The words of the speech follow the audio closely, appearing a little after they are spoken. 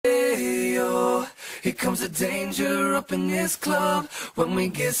Here comes the danger up in this club. When we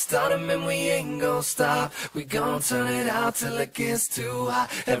get started, man, we ain't gon' stop. We gon' turn it out till it gets too hot.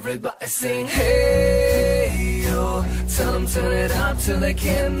 Everybody sing, hey, yo. Tell them turn it up till they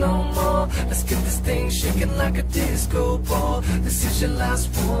can't no more. Let's get this thing shaking like a disco ball. This is your last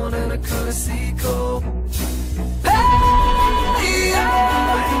one and a courtesy call. Hey, yo.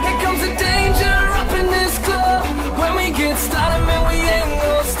 Here comes the danger up in this club. When we get started, man, we ain't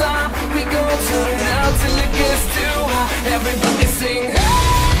gon' stop. We gon' turn it out till it gets too hot. Everybody sing,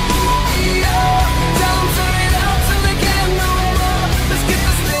 hey, yo. Tell them turn it out till they can't no more. Let's get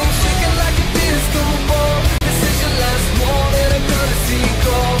this thing shaking like a disco ball. This is your last one and a courtesy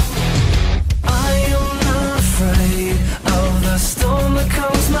call. I am not afraid of the storm that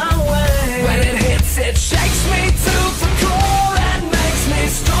comes my way. When it hits, it shakes me to the core and makes me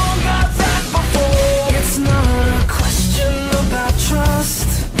stronger than before. It's not a question about trust,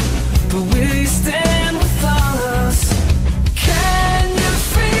 but we stand